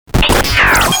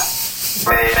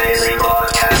Ladies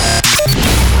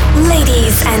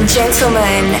and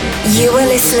gentlemen, you are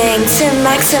listening to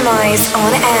Maxximize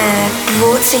On Air,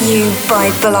 brought to you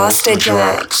by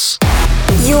Blasterjaxx.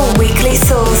 Your weekly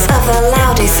source of the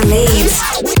loudest leads,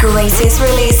 greatest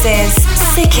releases,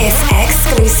 sickest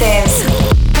exclusives,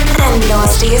 and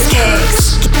nastiest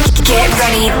kicks. Get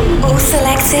ready, all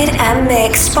selected and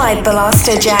mixed by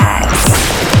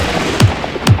Blasterjaxx.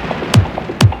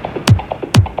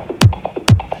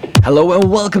 Hello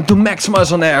and welcome to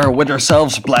Maxximize On Air with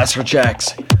ourselves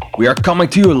Blasterjaxx. We are coming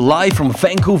to you live from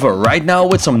Vancouver right now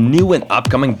with some new and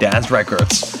upcoming dance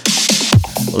records.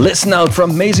 Listen out for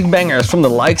amazing bangers from the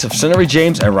likes of Sunnery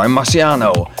James and Ryan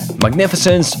Marciano,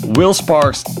 Magnificence, Will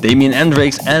Sparks, Damian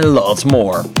Hendrix and lots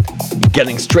more.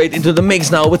 Getting straight into the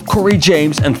mix now with Corey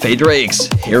James and Fader X.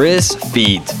 Here is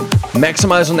Feed.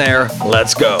 Maxximize On Air,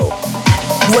 let's go.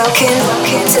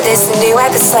 Welcome to this new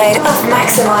episode of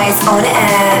Maxximize On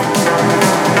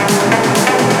Air.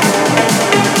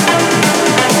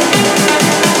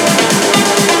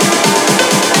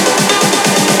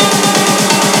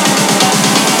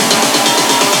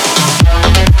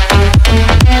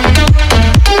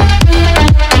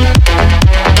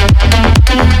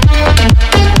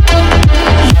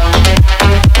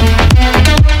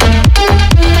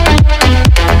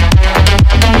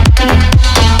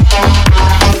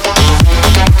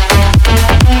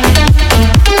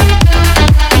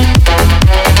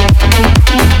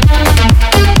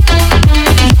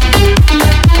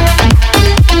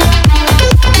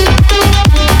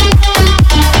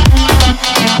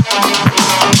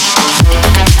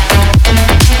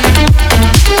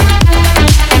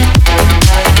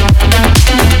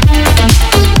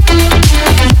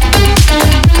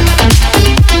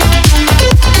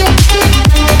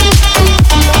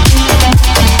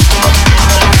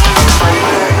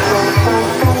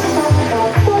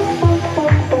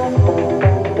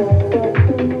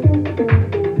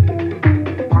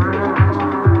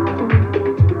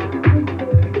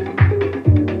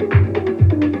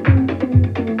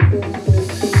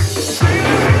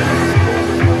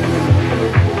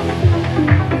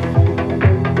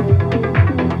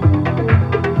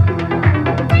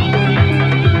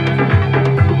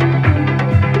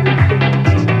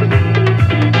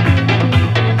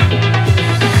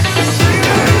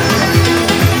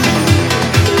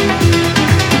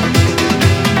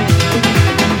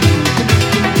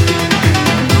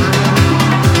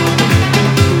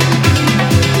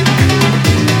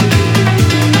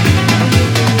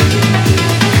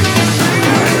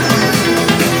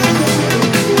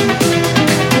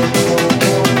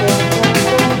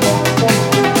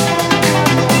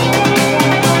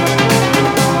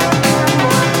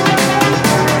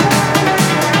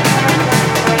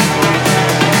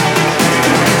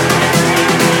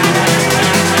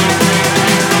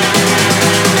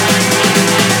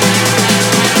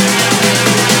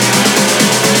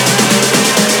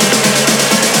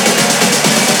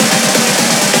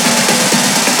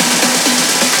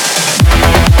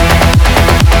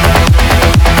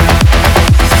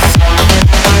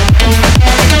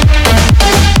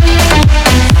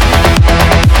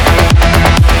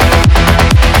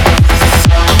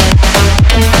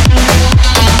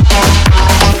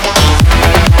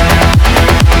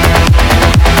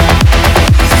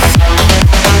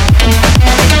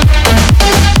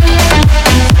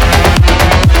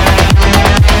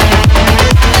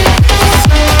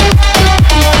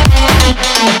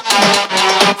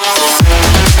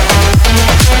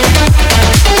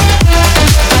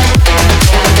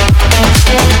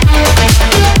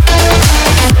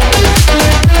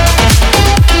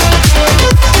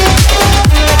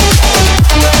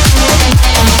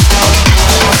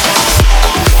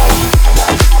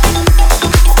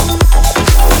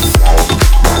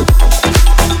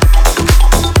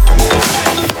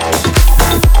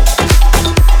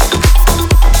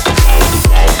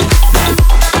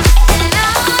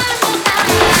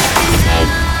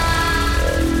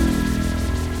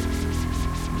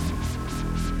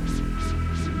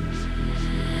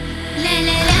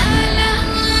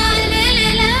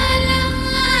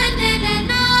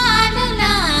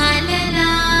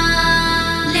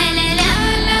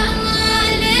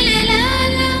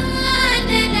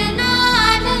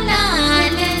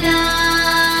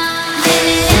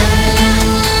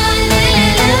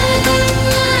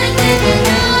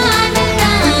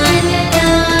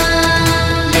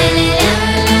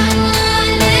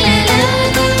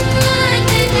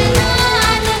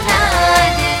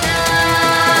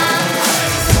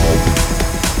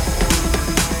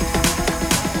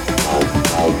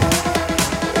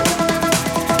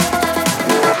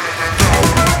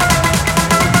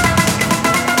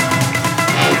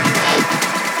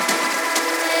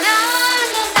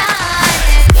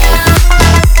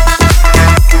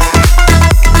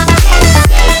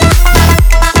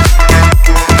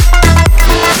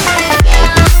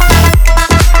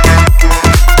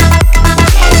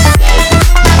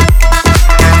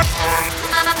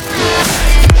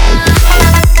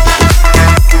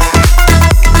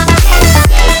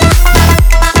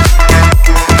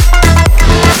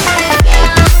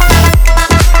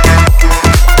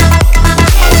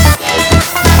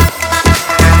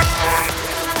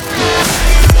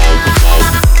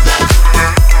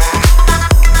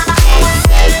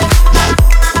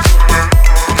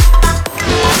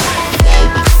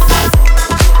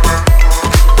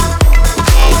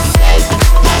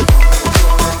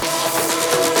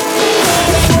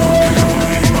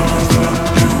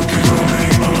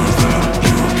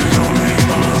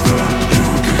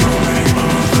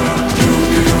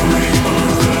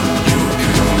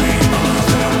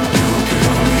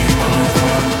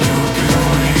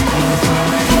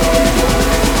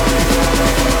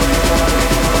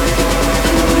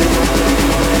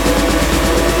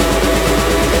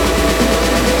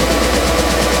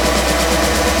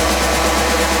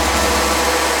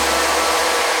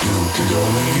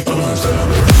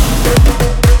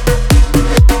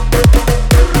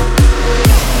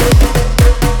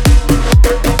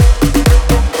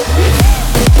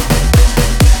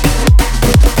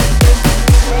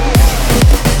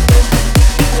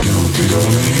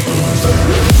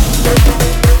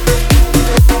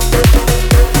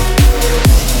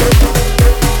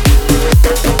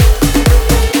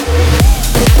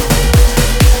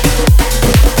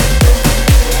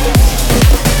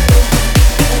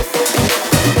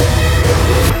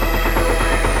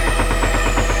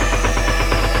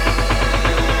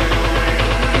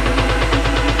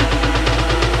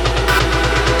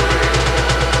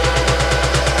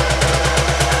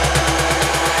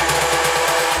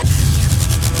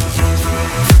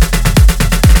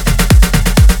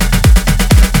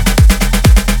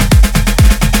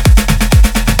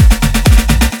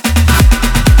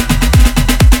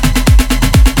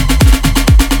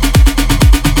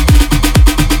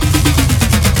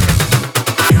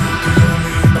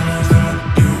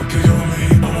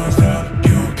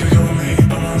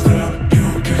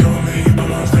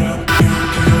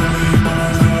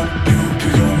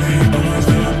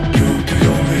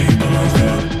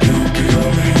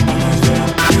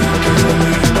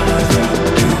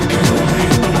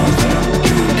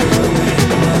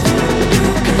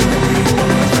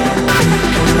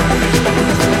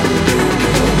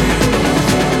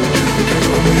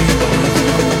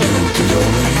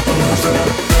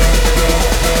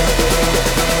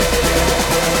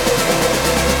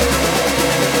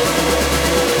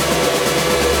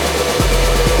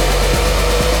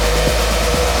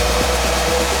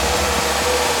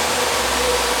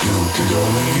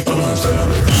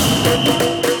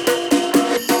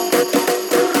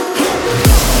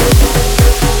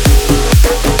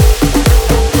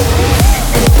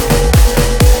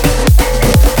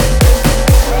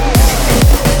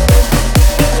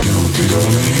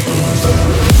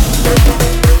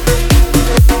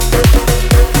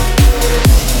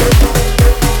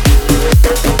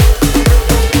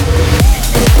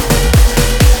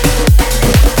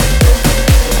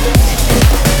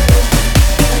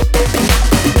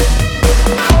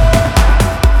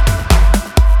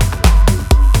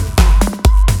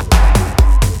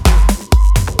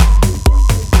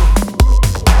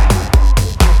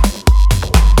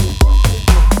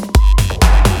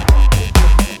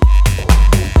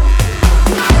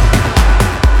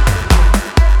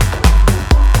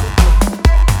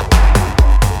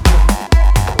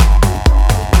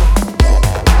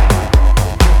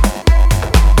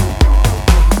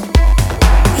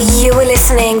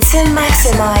 Listening to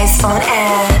Maxximize On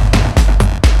Air.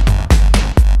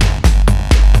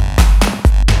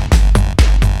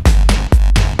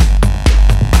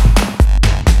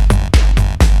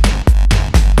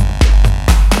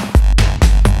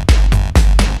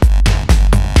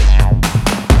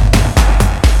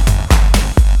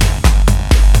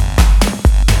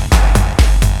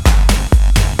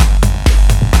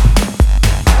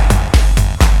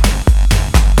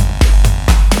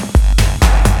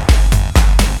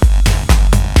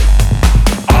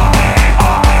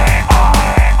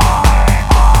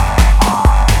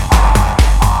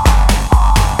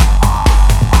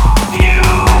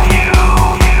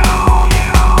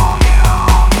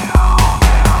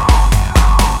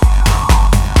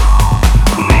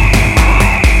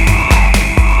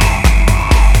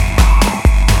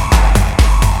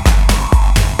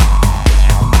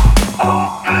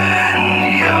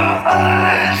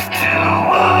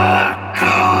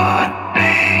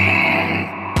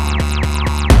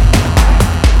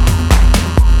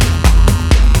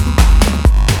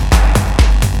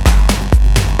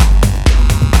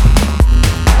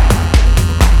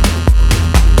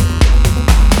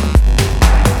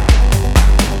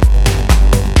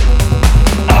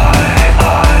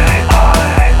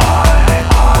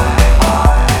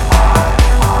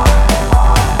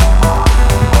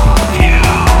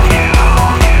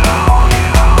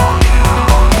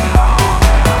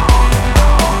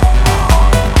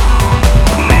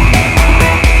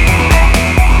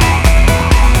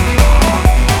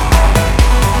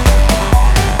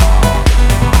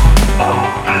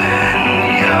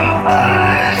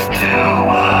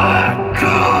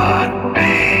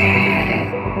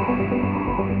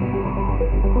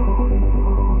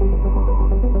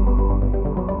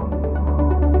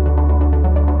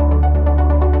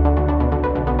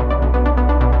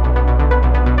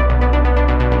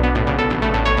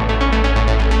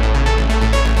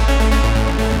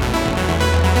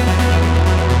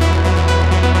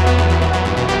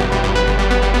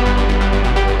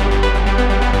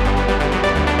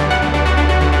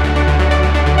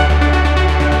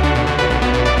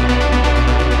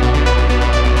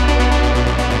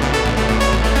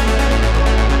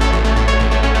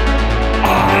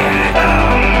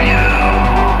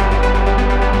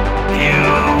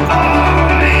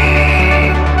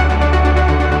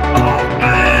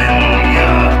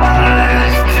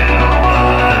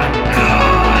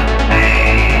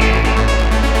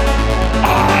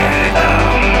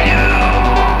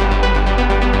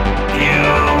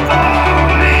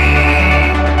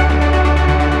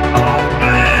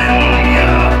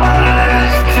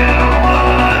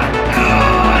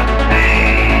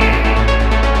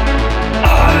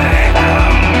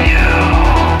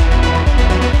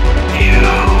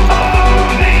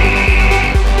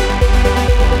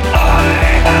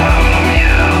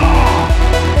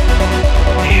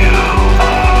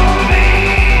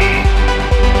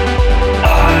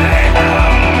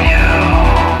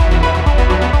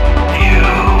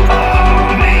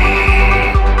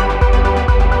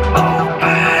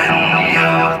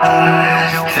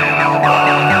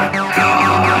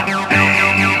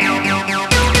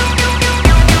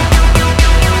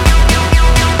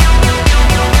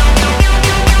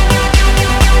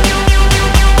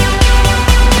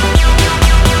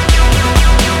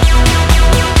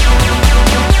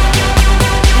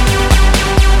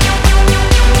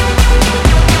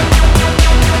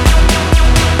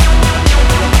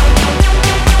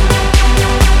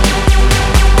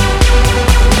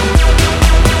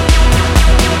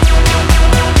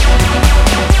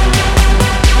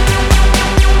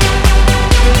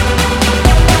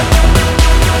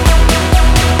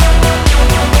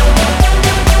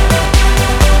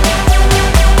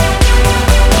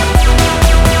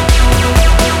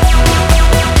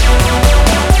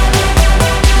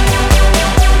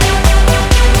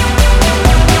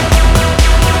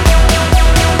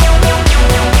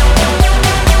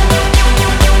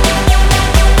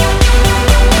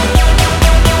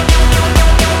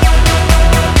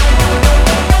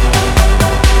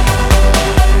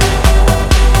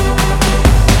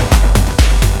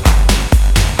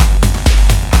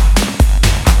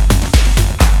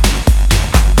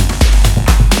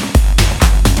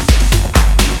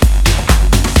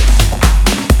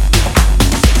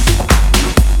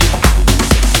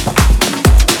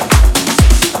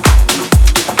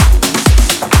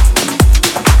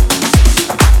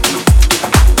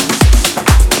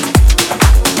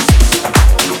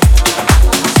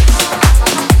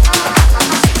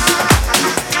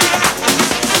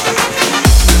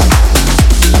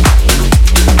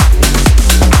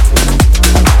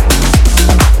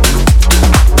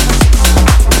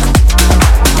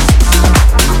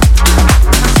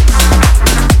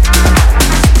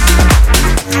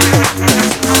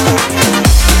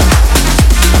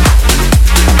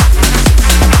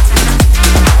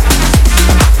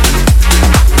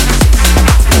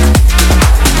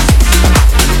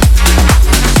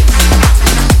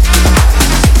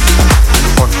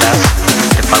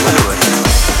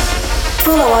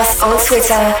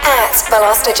 Twitter at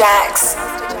Blasterjaxx.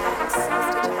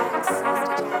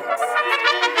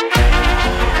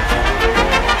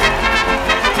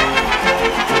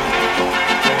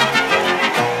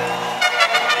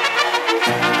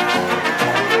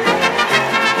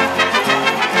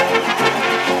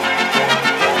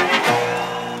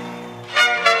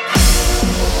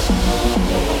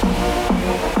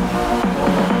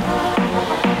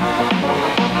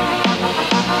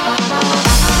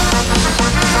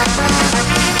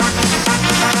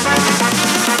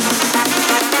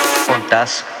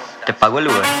 Te pago el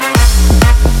Uber.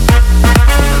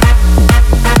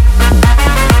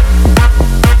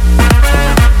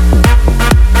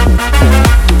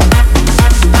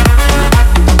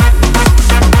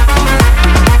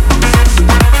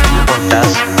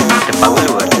 Te pago el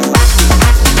Uber.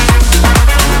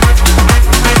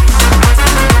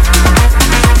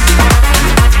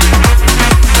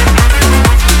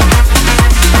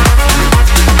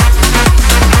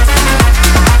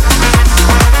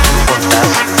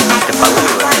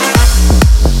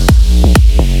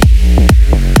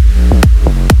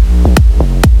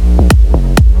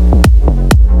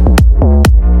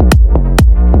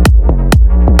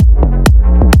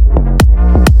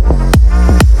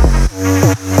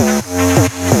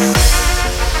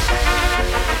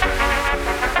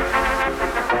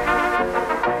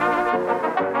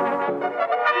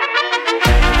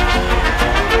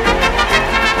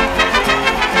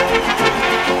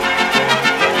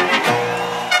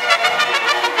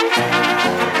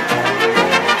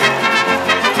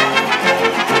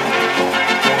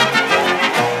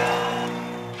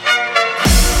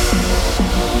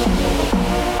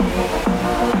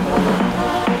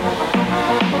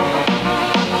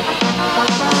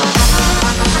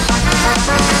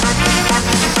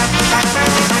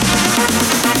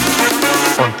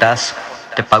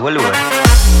 Te pago el Uber.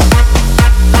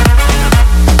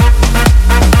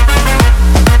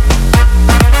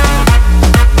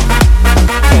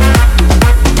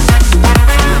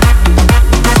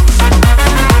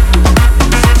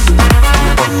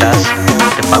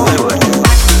 Te pago el Uber.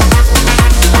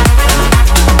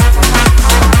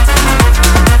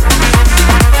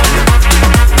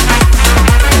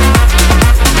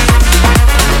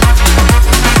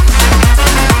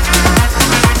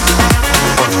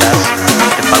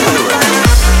 Te pago el Uber.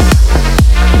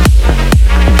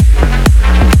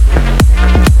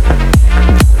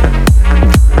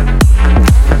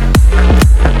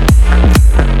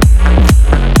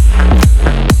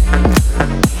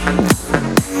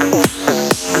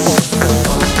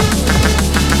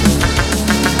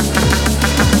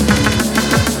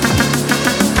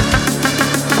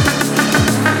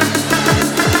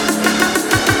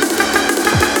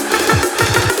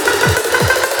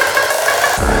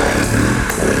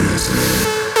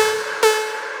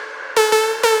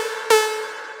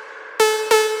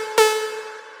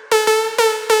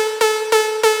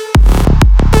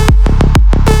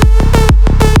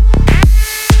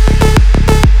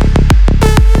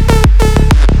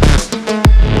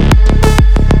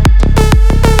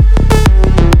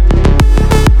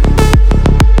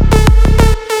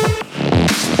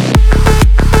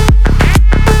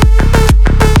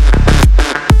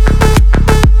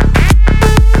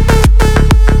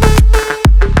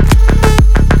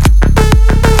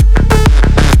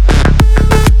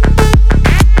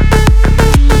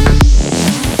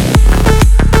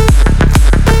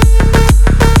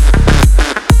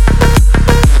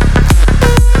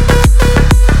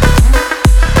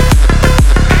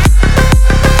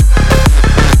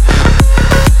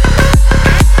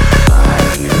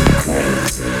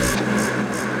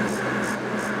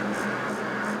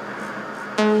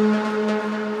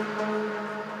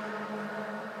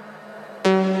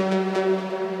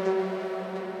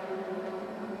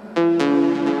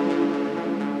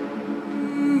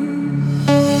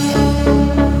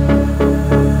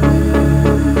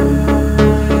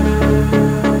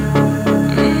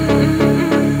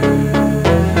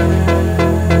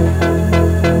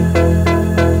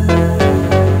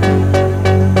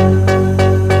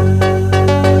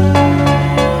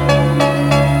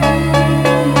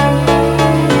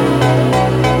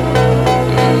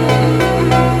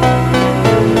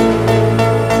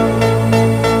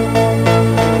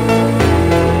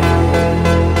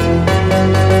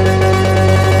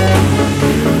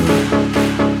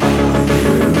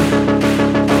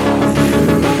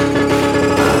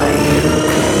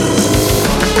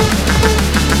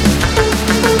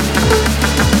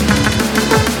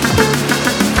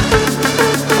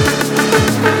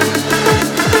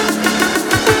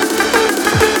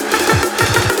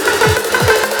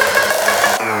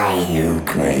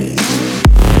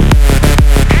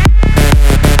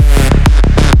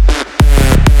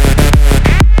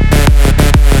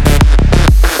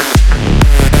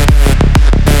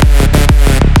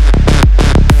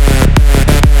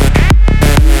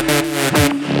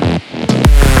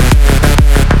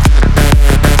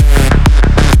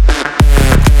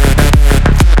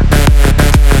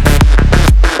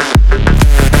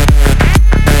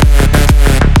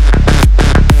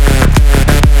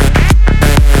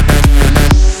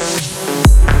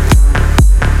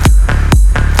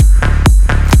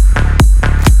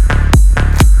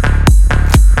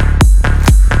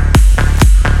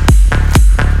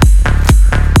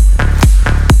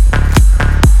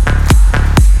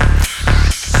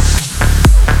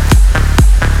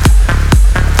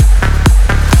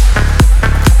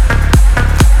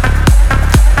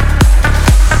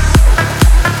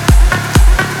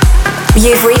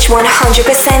 You've reached 100%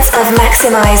 of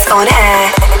Maxximize On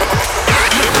Air.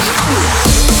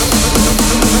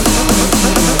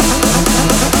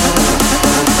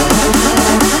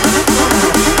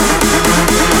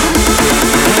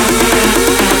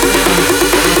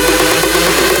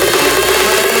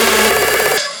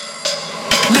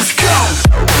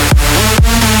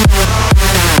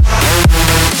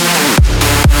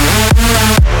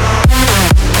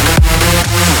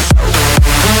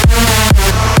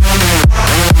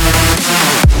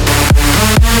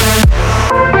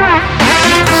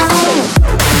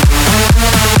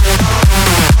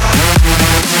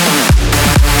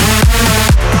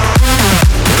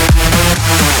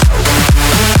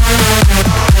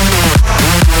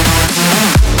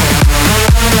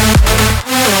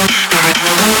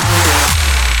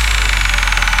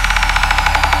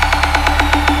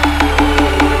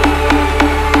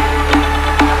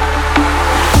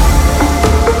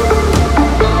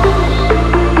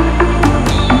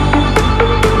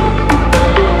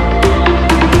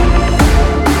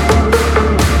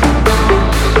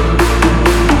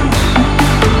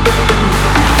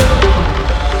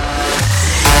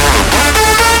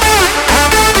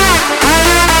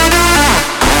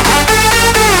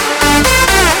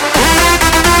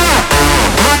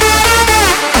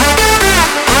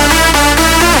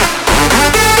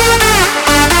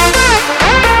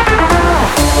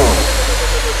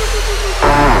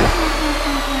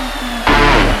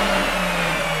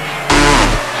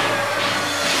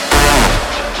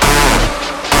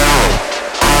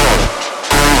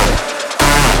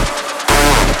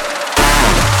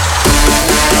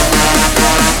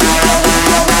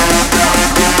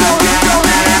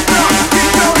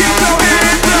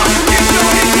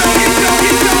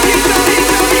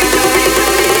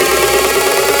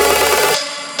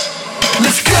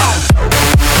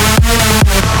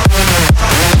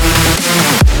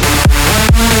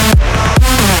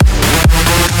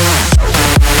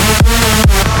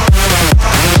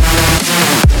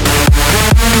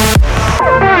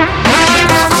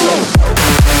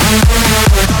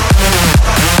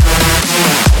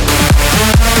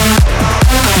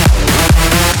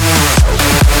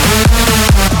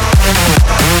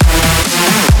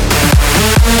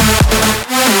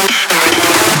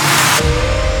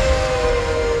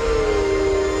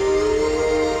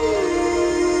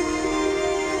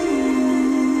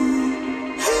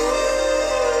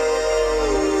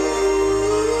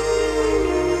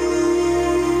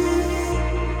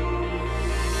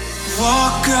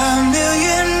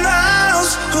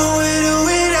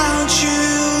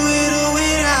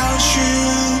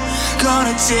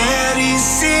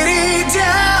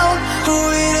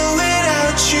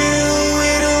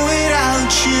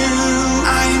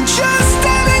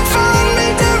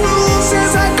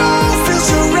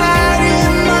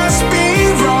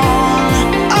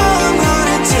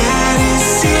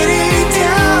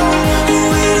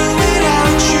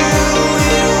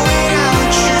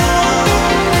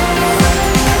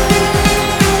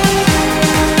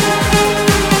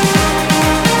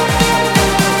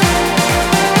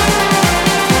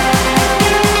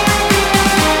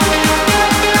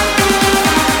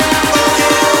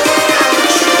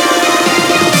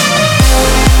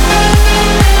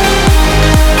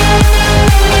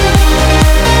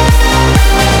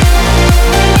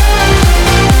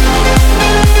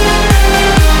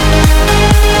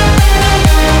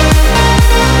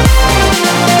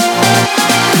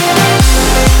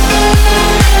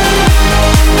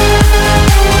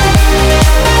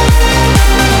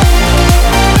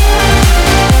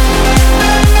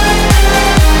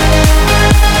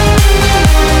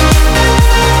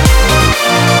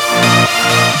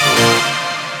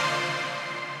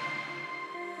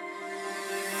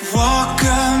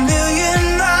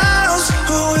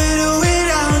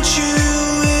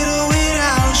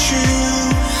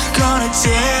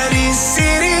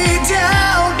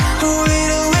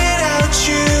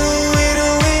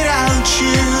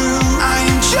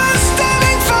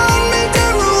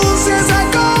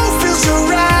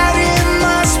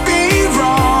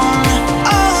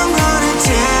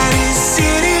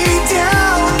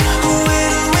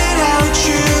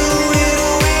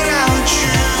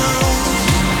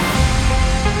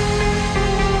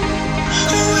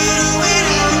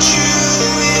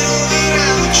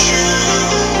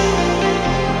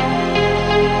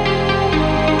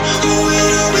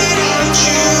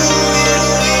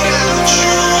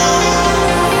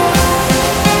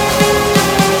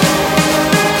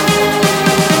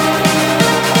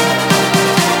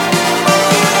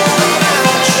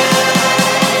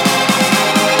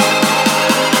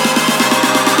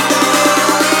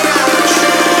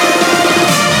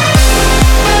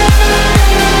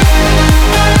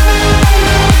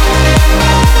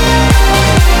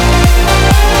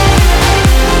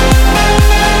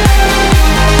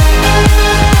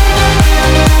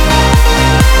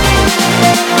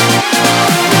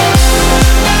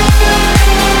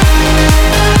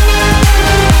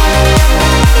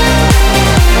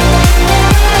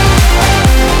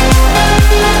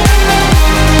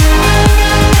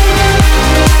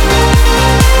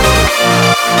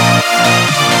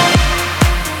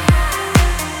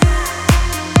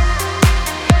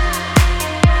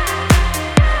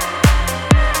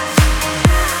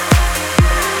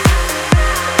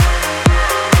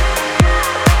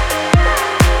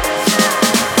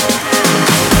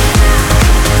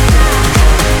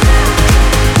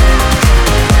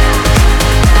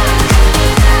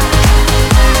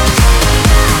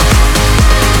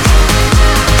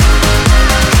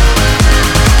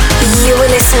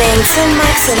 to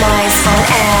Maxximize On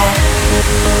Air.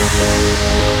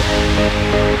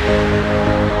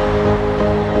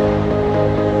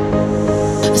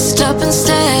 I stop and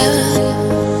stare.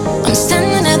 I'm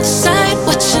standing at the side,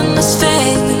 watching us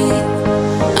fade.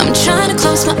 I'm trying to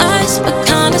close my eyes, but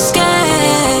kinda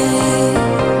scared.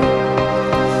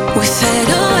 We fade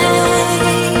away,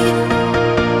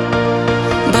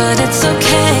 but it's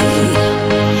okay.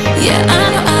 Yeah,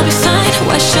 I know I'll be fine.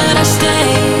 Why should I stay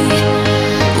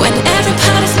when every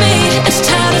part of me is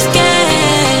tired of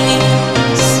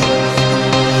games?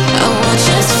 I watch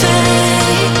us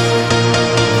fade.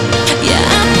 Yeah,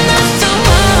 I'm not the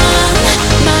one.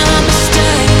 My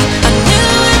mistake. I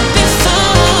knew it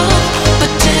before,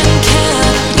 but didn't care.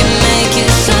 You make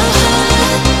it so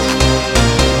hard.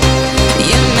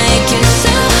 You make it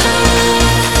so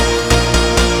hard.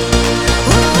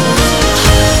 Ooh.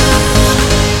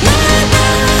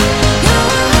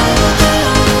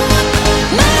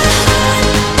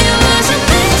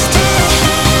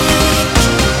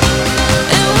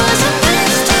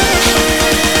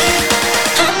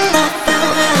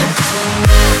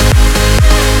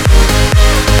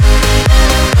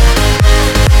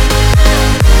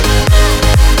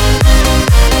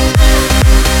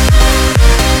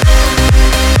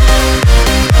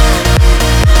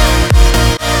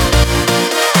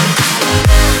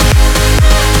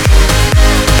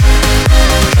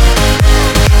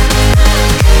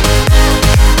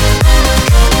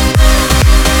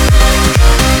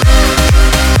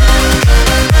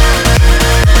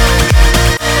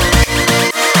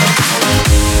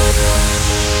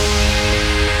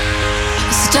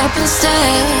 Stop and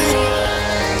stare.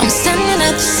 I'm standing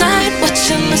at the side,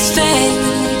 watching us fade.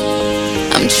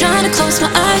 I'm trying to close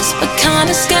my eyes, but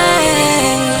kinda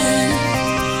scared.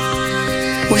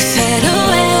 We fade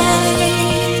away,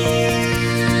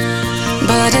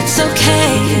 but it's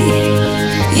okay.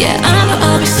 Yeah, I know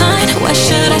I'll be fine. Why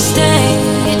should I stay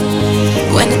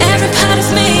when every part of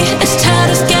me is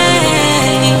tired of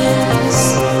games?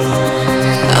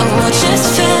 I watch us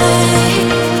fade.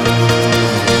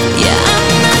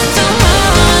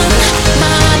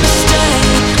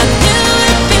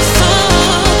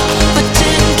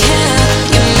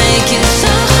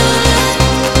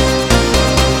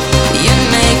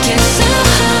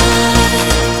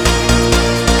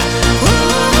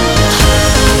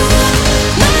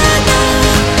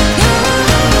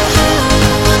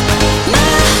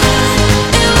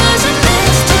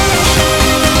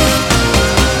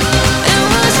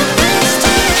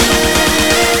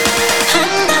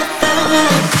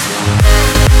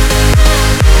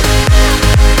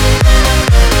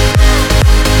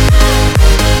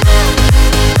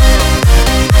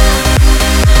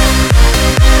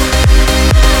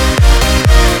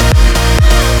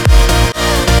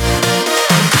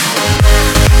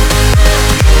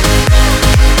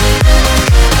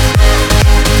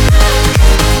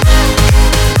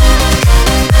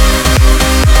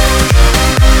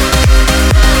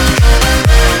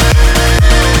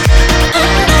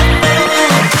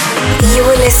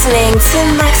 Listening to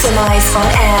Maxximize On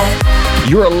Air.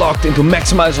 You are locked into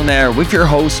Maxximize On Air with your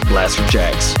host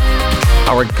Blasterjaxx.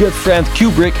 Our good friend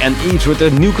Kubrick and Eves with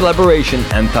their new collaboration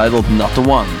entitled Not The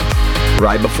One.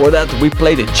 Right before that we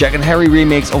played a Jack and Harry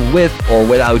remix of With or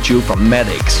Without You from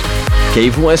Maddox.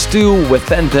 K4S2 with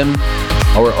Phantom,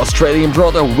 our Australian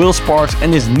brother Will Sparks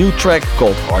and his new track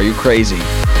called Are You Crazy.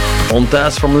 On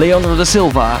Task from Leandro da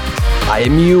Silva, I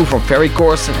Am You from Ferry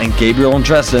Corsten and Gabriel and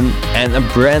Dresden, and a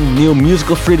brand new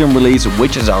Musical Freedom release,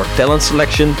 which is our talent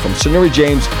selection from Sunnery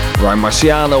James, Ryan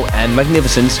Marciano and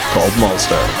Magnificence called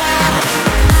Monster.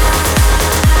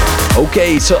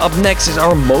 Okay, so up next is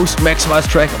our most maximized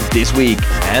track of this week,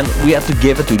 and we have to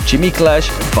give it to Jimmy Clash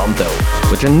and Vanto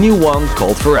with their new one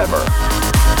called Forever.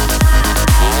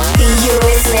 You're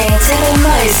listening to the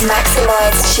most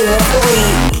maximized tune of the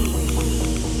week.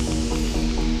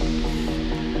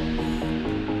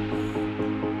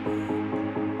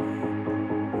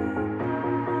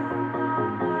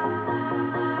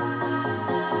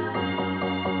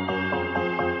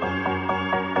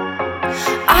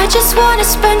 I just wanna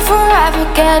spend forever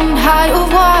getting high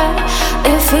of what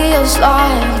it feels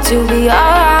like to be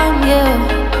around you.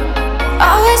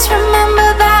 Always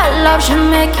remember that love should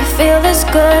make you feel this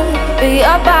good. Be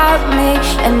about me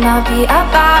and I'll be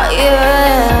about you.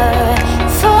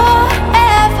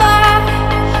 Forever,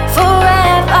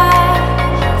 forever,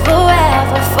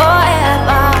 forever,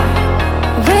 forever.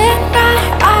 When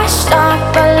I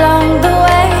stop along the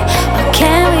way, or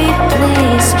can we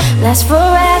please last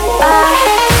forever?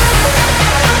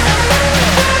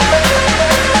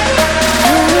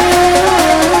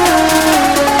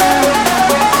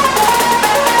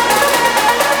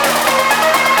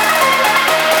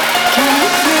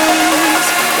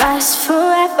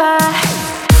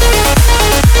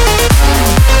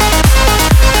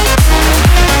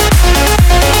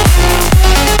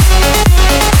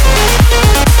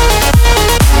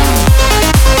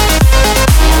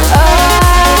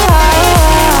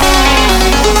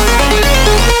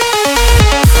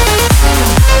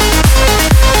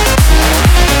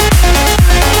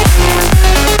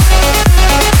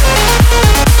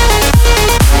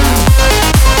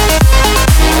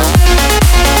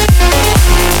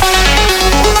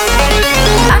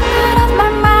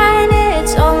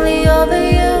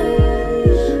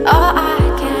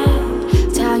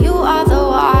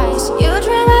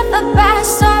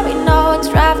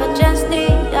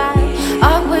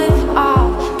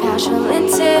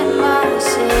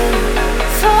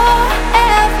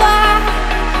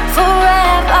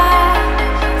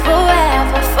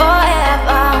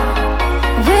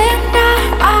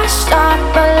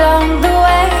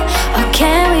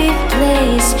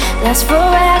 last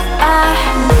forever.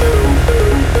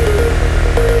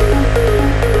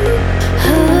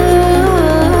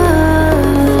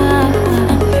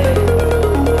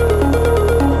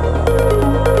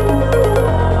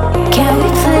 Can we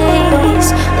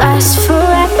please last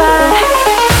forever?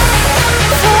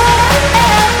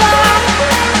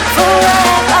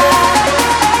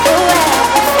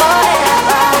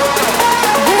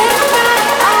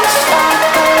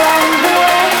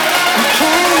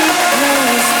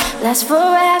 Last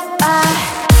forever.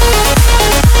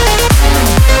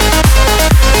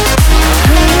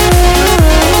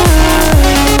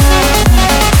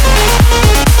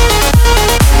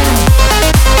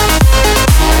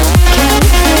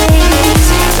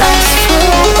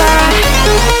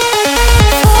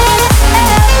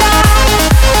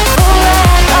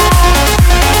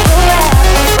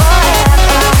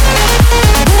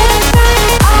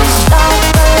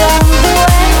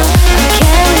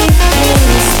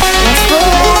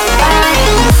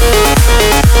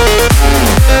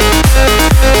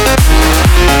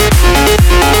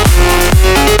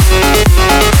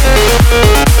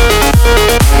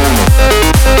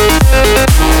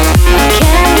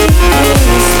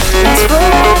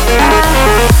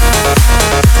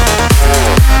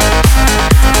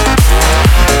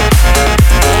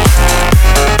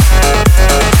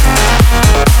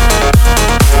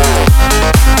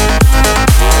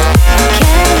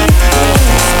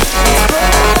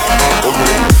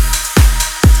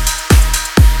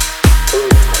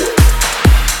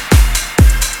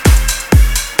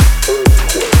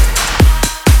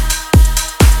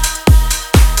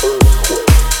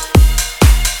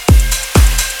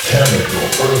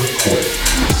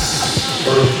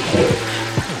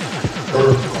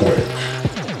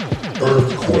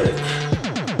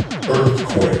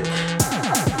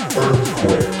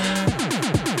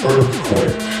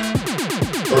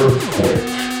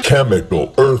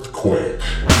 Chemical earthquake.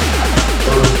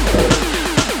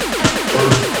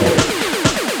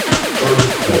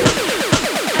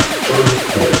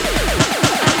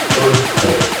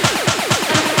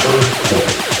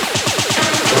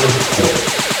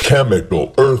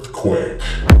 Chemical earthquake.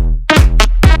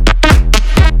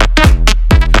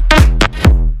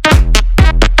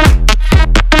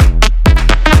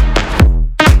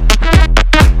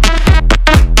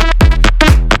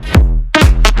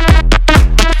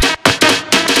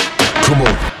 Come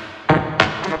on.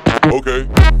 Okay.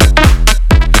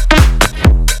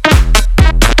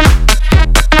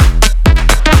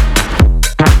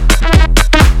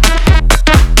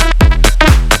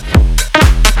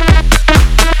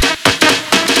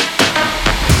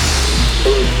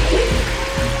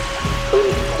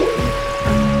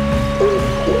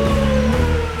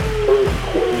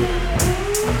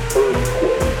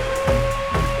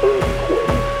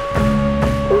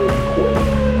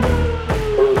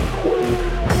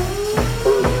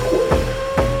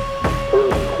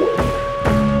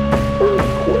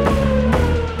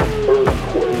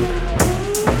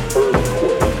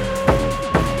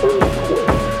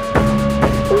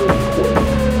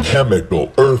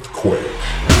 Chemical earthquake.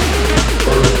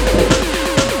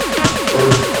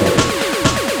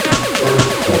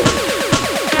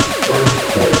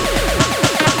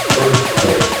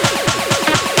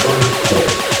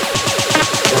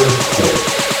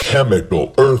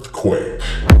 Chemical earthquake.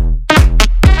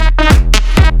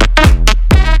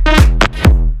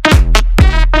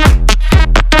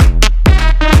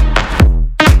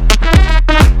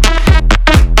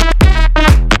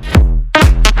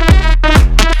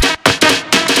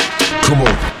 Come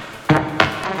on.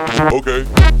 Okay.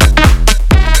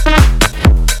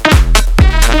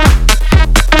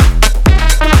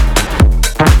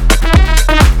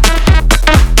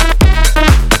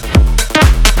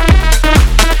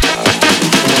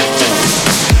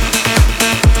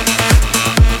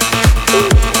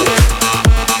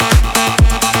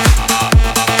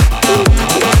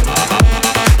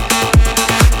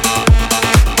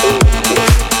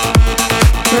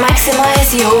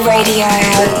 Maxximize your radio.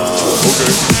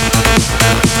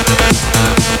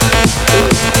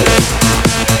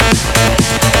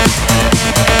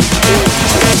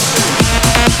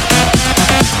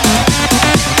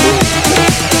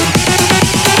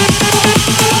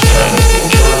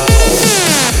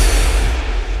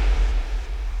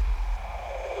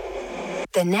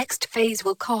 The next phase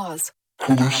will cause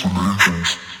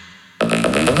Hallucinations.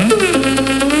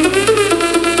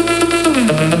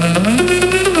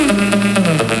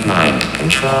 Mind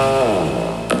control.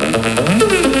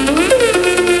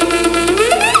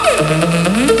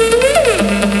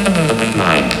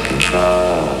 Mind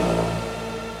control.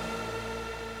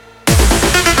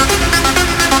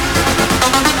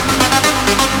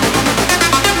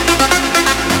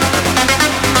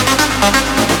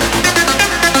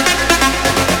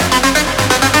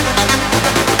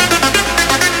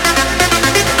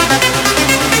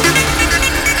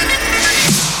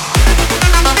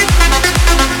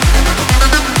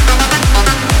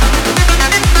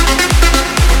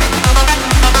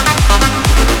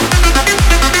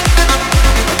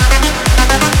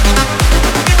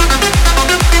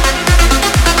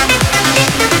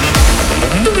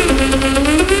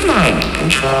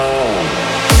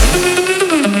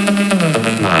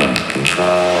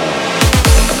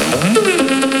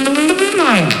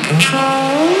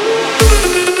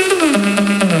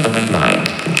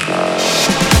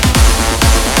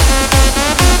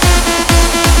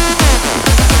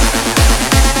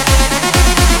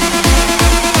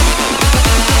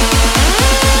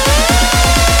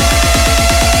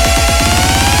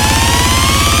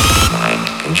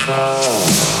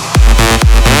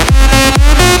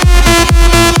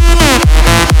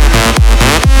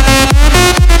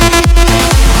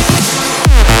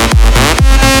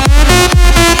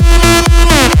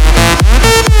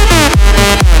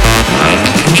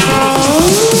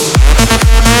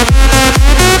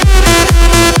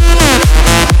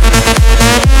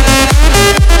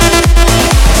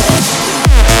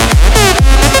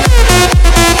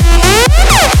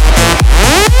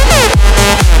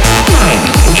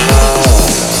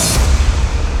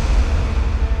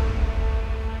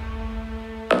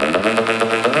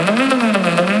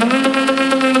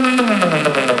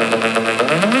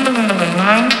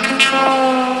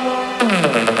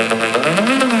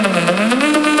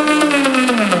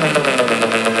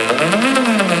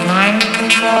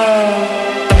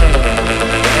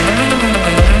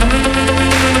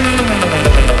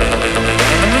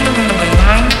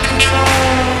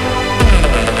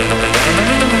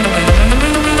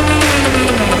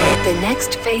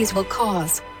 Will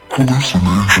cause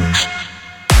hallucinations.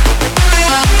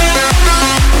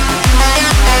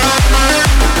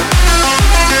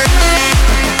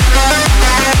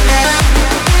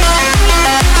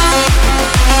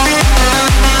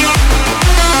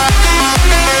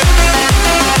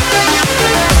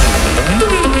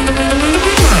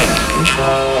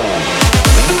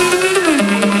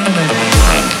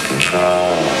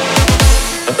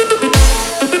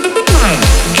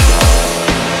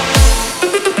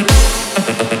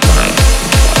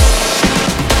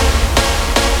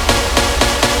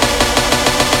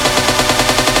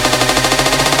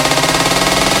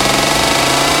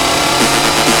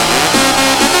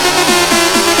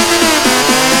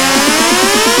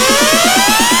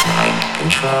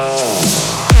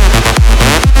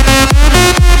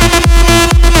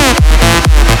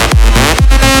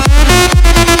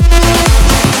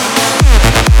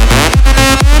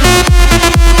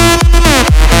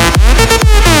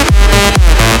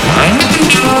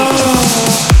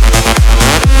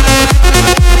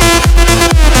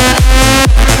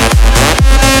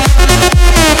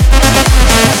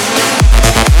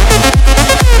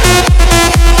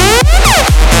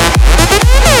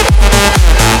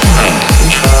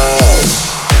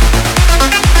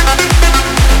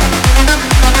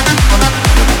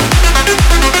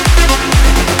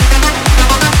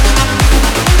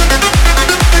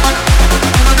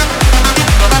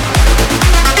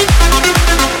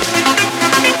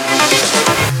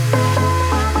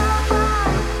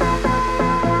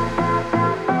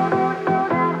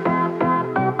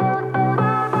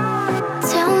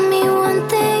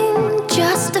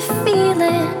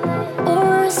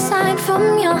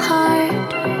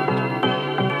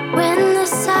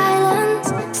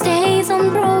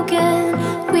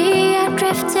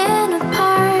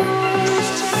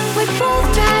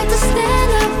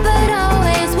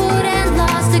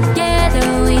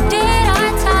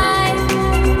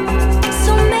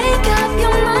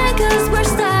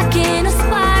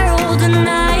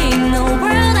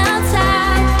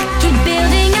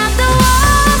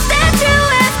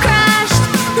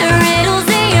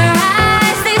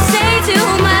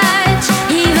 Too much.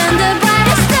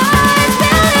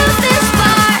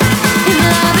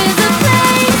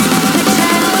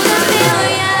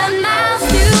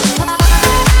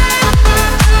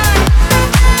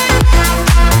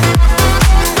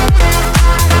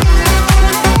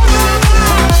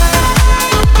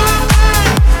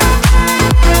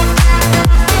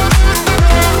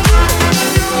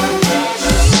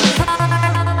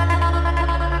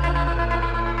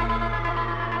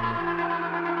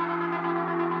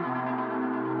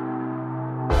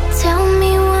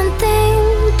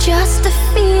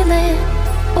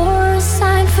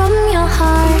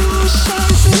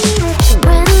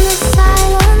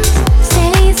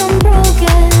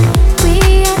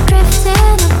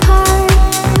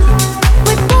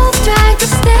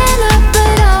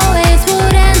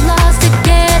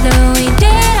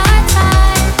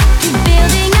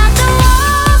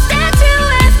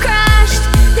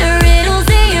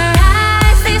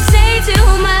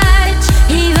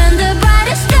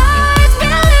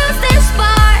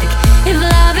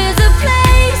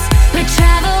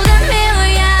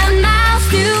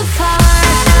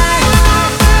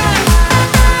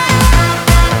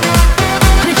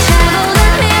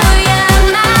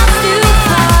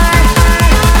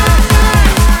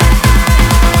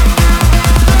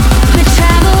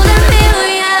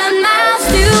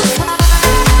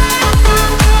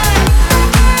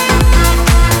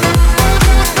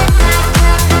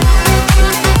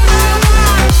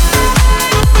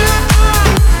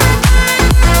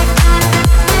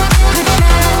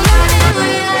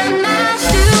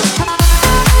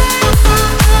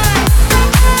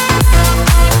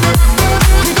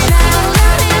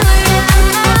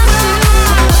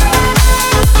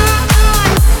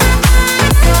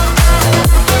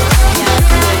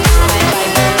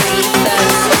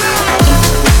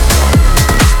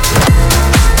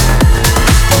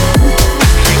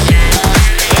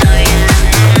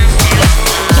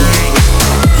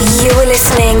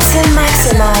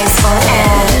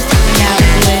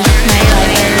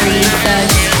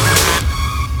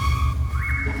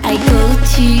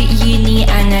 to uni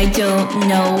and I don't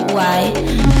know why.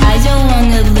 I don't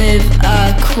wanna live a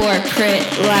corporate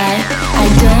life. I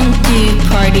don't do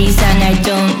parties and I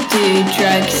don't do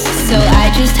drugs, so I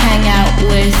just hang out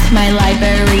with my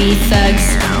library thugs.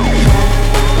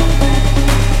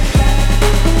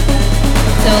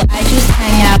 So I just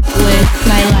hang out with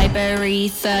my library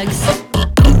thugs.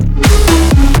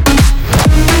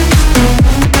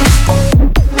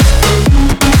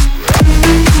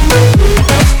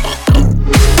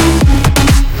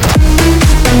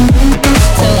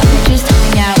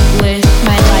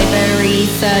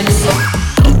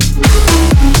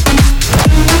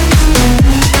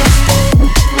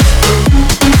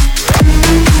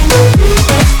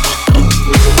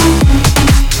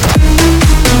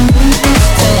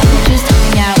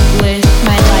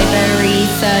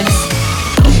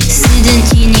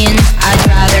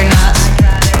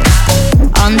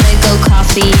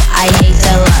 I hate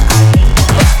a lot.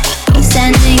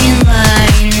 Standing in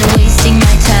line, wasting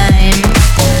my time.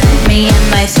 Me and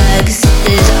my thugs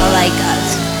is all I got.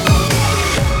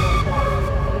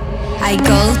 I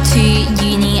go to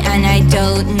uni and I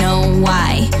don't know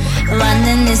why.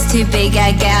 London is too big,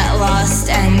 I get lost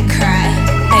and cry.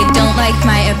 I don't like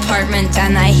my apartment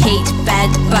and I hate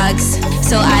bed bugs,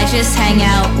 so I just hang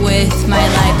out with my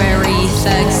library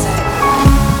thugs.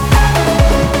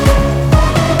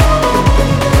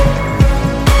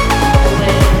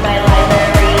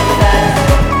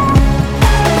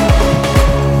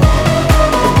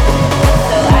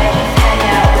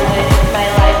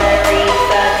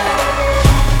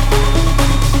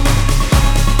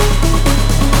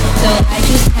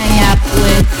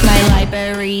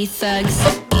 Library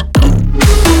thugs.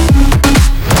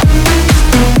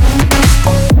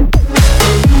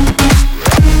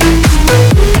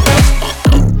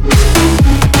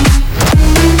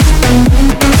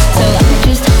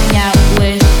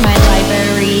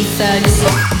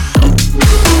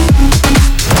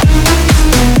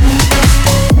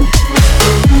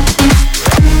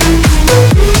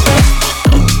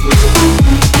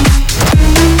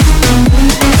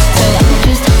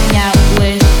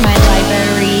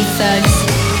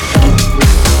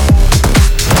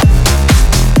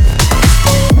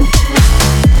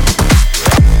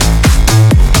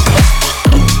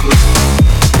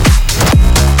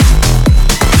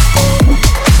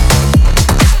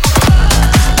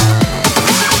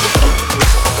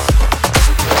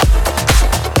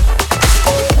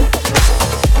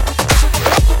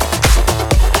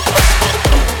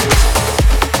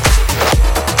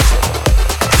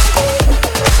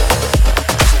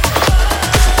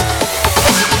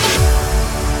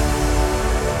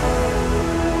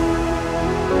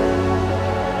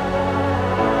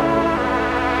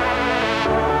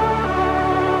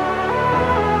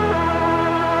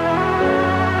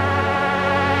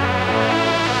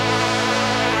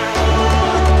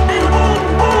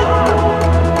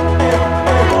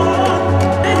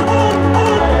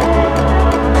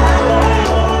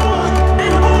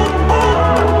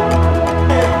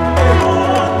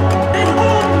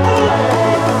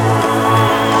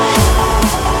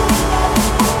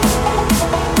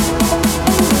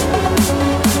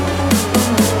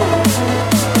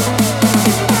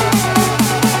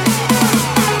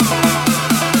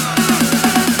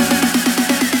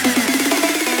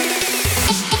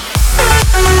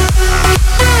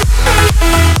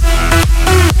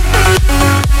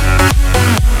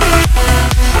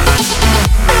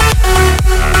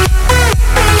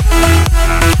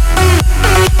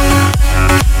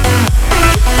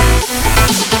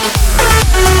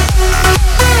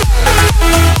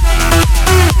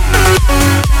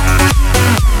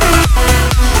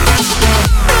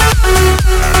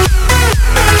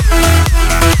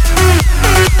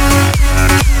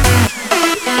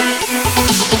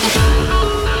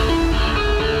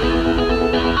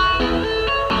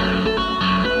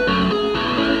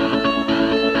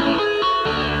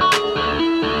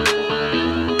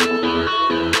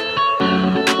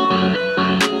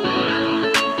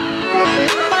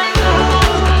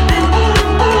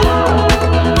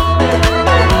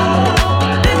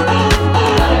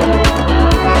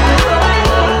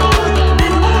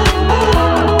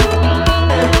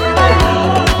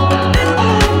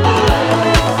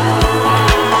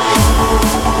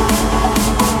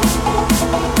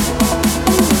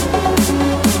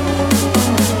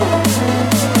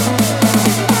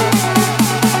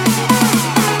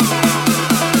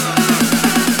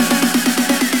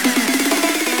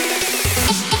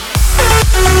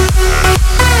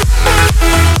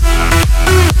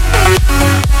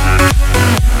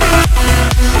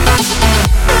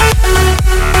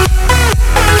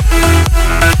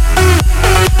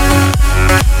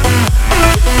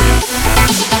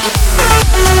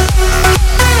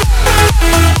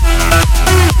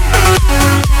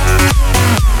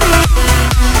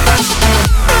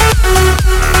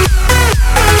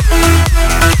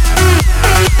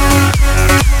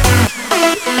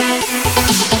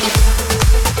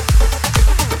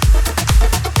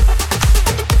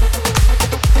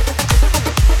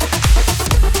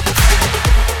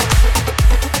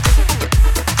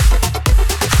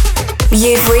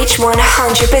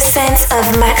 100% of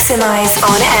Maxximize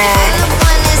On Air.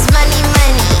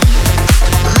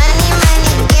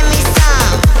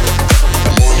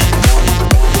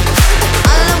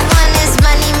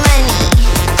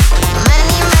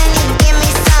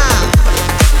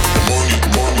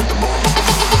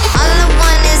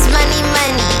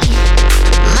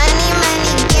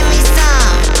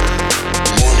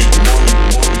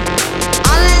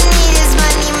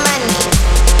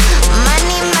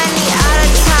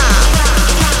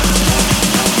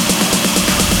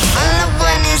 All I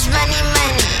want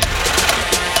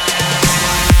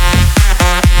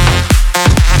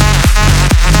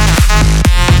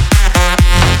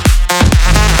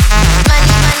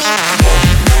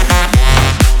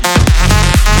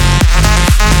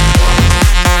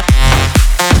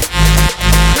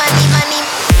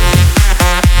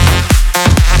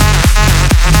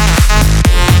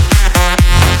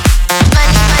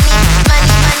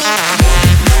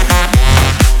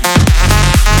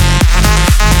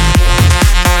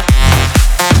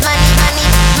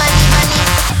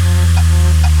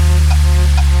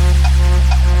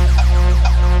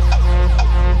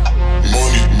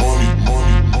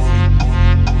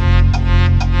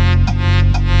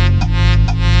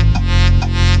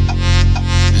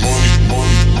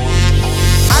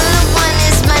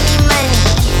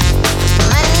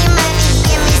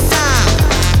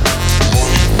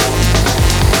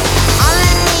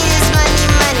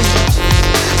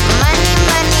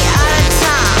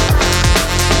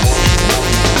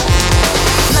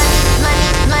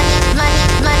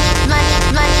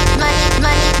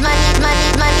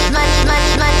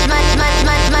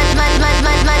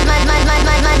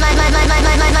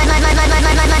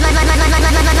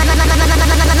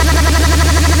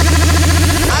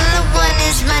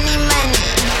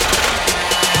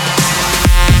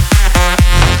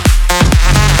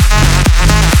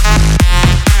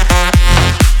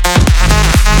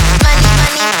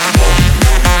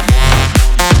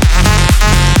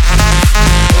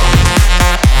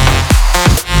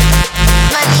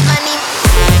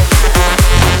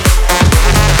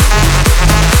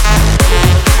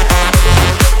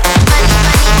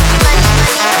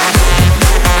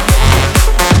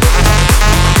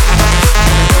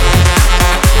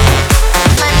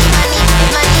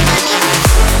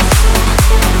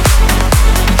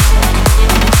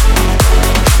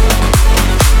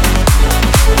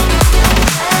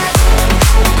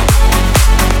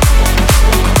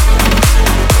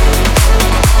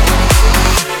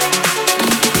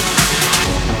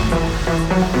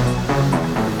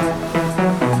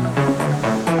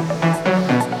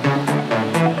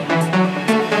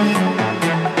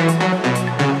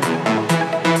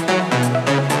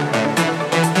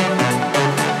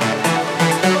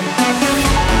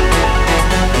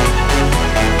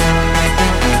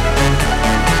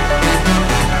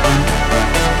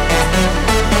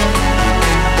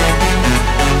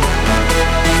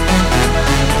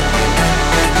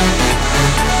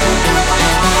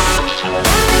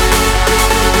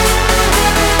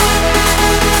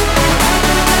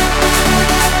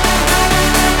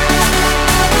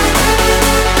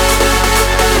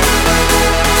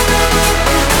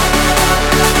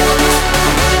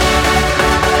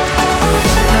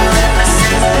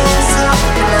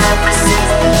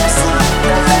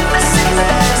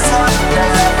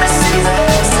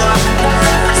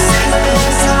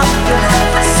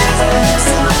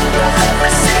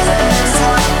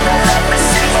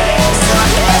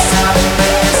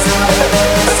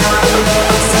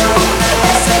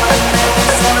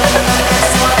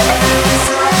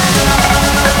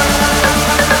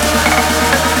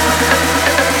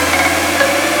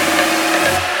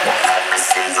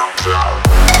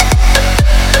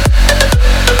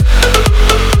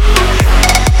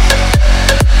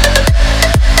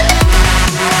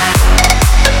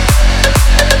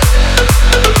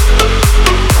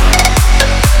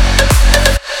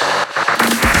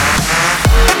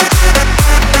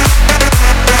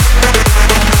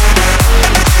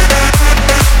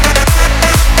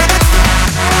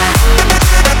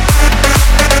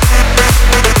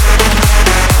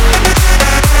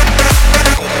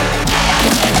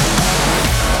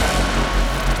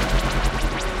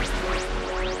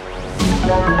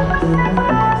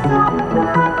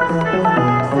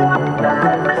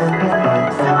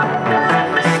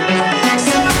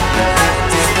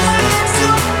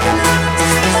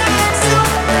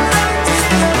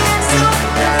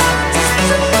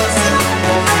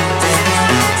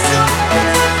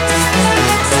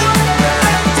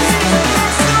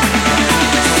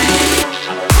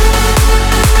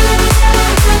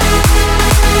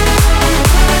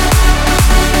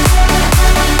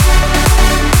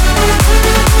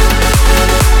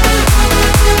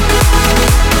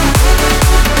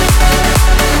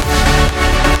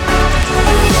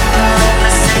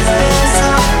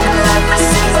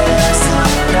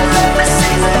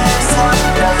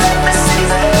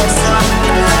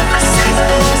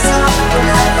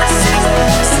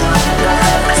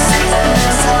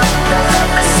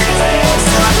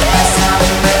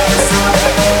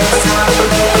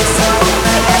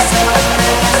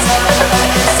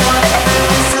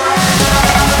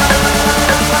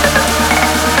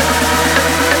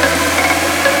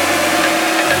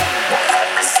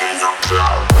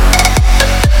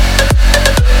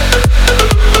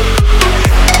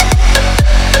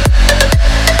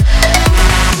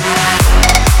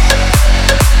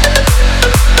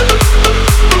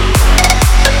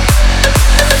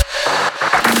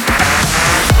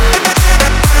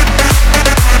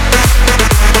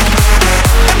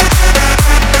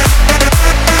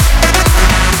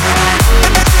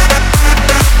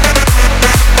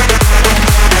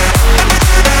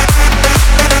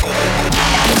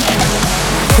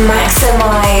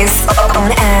Maxximize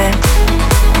On Air.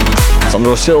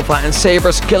 Sandro Silva and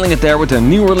Sabers killing it there with a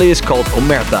new release called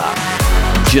Omerta.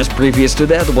 Just previous to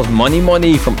that was Money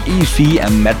Money from EV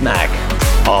and Mad Mac.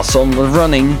 Awesome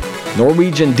Running,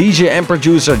 Norwegian DJ and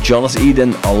producer Jonas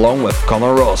Eden along with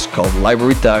Connor Ross called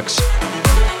Library Tux.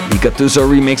 Mikatuso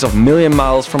remix of Million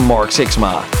Miles from Mark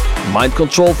Sixma. Mind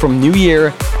Control from New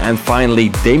Year, and finally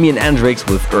Damien Hendrix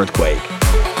with Earthquake.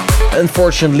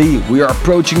 Unfortunately, we are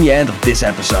approaching the end of this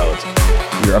episode.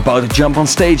 We are about to jump on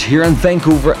stage here in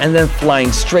Vancouver and then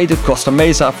flying straight to Costa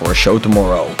Mesa for a show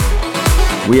tomorrow.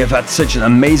 We have had such an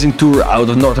amazing tour out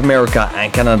of North America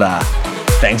and Canada.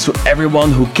 Thanks to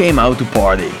everyone who came out to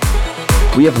party.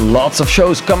 We have lots of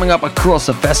shows coming up across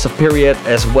the festive period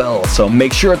as well, so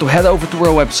make sure to head over to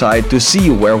our website to see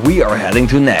where we are heading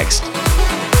to next.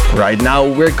 Right now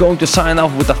we're going to sign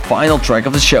off with the final track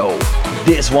of the show.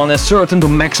 This one is certain to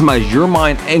maximize your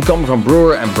mind and come from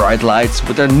Brewer and Bright Lights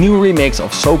with their new remix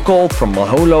of So Cold from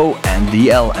Maholo and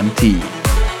DLMT.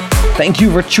 Thank you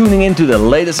for tuning in to the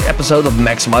latest episode of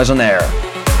Maxximize On Air.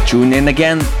 Tune in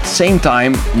again, same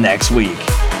time next week.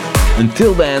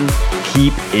 Until then,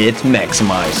 keep it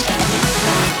maximized.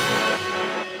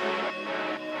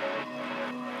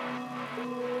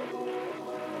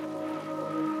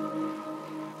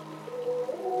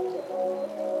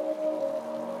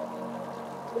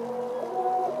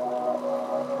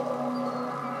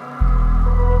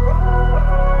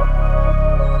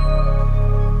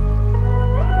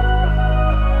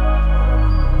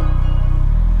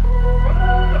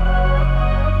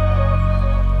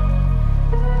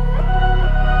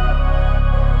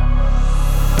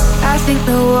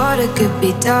 Could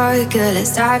be darker,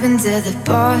 let's dive into the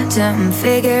bottom,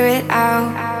 figure it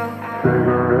out.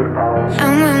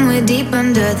 And when we're deep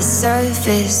under the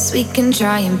surface, we can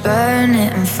try and burn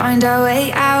it and find our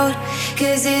way out.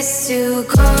 Cause it's too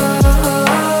cold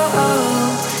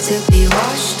to be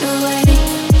washed away.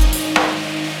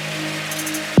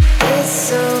 It's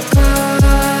so cold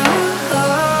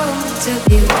to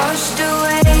be washed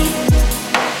away.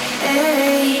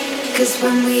 Hey, cause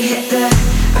when we hit the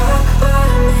rock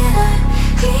bottom in a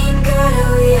clean gutter,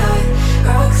 we are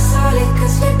rock solid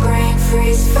cause we brain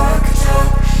freeze fucked up.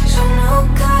 Show no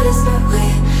colors but we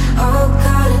all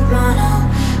colored mono,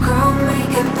 chrome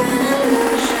makeup and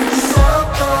illusion. So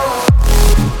cold,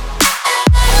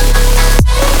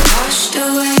 washed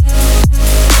away.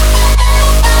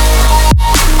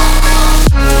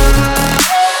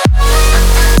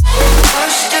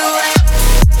 Washed away.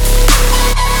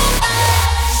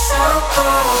 So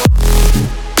cold.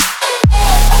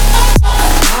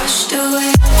 Washed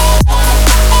away.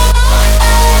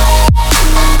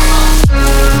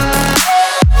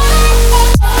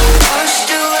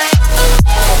 Washed away.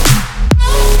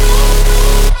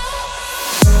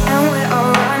 And we're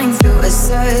all running through a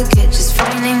circuit, just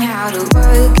finding how to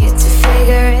work it, to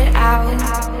figure it out.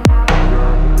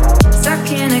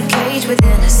 Stuck in a cage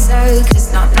within a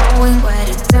circus, not knowing where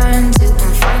to turn to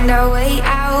and find our way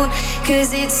out.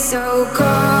 Cause it's so cold.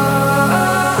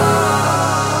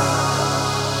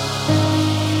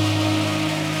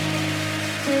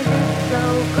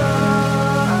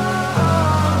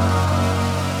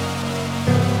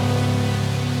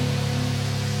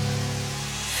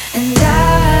 And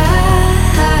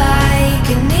I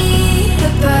can need a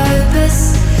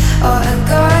purpose or a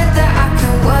God that I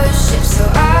can worship, so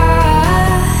I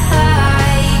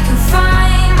can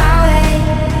find my way.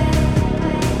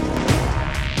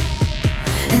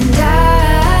 And I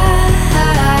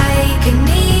can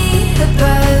need a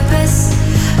purpose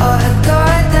or a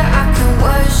God that I can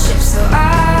worship, so I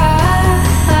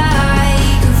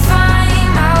can find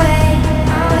my way,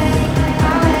 my way,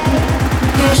 my way.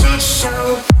 'Cause it's so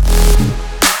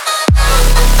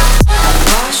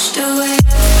washed away.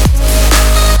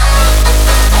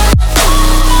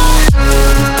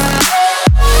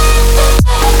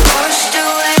 Washed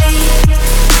away.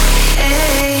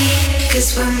 Hey, 'cause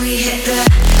when we hit the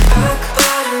rock